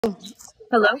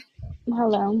Hello?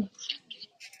 Hello.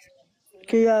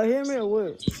 Can y'all hear me or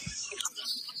what?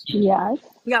 Yes.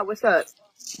 Yeah, what's up?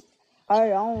 I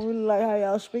don't really like how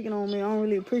y'all speaking on me. I don't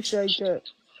really appreciate that.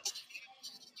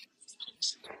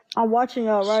 I'm watching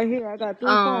y'all right here. I got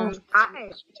three phones.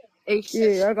 I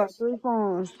Yeah, I got three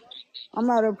phones. I'm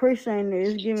not appreciating it.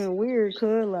 It's getting weird,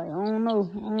 cuz. Like, I don't know.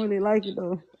 I don't really like it,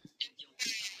 though.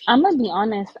 I'm gonna be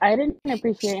honest. I didn't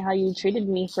appreciate how you treated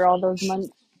me for all those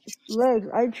months. Lex,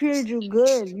 I treated you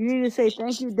good. You need to say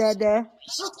thank you, Dad.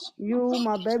 You,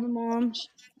 my baby mom.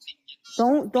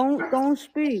 Don't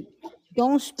speak.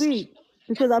 Don't speak.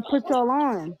 Because I put y'all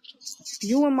on.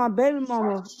 You and my baby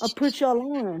mama, I put y'all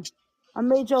on. I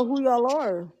made y'all who y'all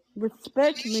are.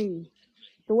 Respect me.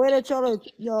 The way that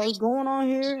y'all going on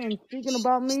here and speaking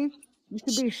about me, you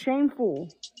should be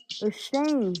shameful.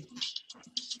 Ashamed.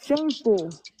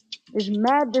 Shameful. It's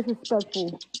mad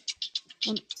disrespectful.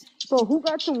 So who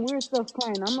got some weird stuff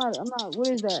playing? I'm not what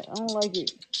is that? I don't like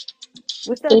it.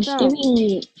 What's that It's sound?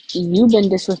 giving you've been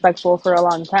disrespectful for a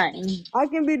long time. I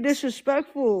can be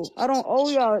disrespectful. I don't owe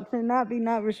y'all to not be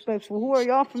not respectful. Who are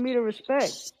y'all for me to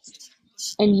respect?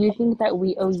 And you think that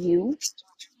we owe you?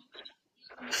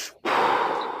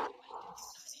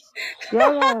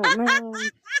 Y'all gonna,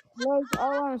 man, look,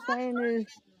 all I'm saying is,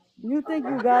 you think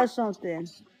you got something.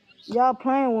 Y'all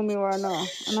playing with me right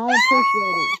now, and I don't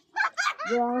appreciate it.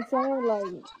 You know what I'm saying?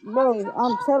 Like, bro,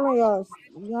 I'm telling y'all,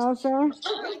 you know what I'm saying?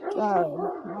 God,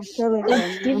 I'm telling y'all,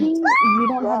 It's man. giving you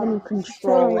don't have God, any I'm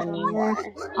telling control y'all, man. anymore.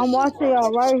 I'm watching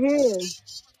y'all right here.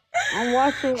 I'm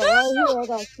watching y'all right here. I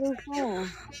got three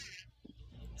phones.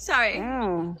 sorry.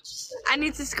 Damn. I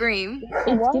need to scream.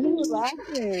 It's Why are you giving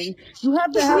laughing? You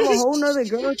have to have a whole nother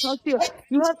girl talk to you.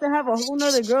 You have to have a whole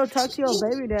nother girl talk to your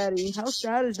baby daddy. How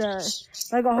sad is that?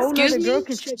 Like a whole Excuse nother girl me?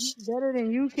 can check you better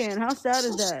than you can. How sad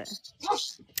is that?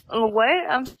 Oh, what?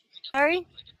 I'm sorry?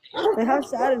 Like how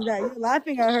sad is that? You're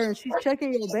laughing at her and she's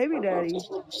checking your baby daddy.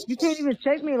 You can't even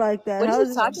check me like that. What are How you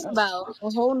is it talking about?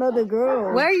 a whole nother What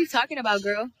girl? are you talking about,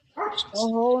 girl? A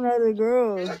whole nother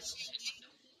girl.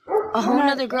 A I'm whole not.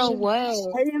 nother girl,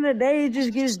 what? At the end of the day, it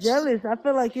just gets jealous. I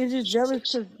feel like it's just jealous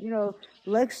because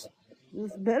Lex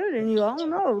is better than you. I don't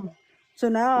know. So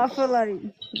now I feel like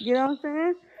you know what I'm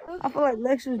saying. I feel like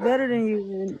Lex is better than you,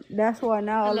 and that's why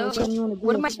now all of Hello? a sudden you want to be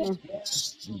What a am I friend.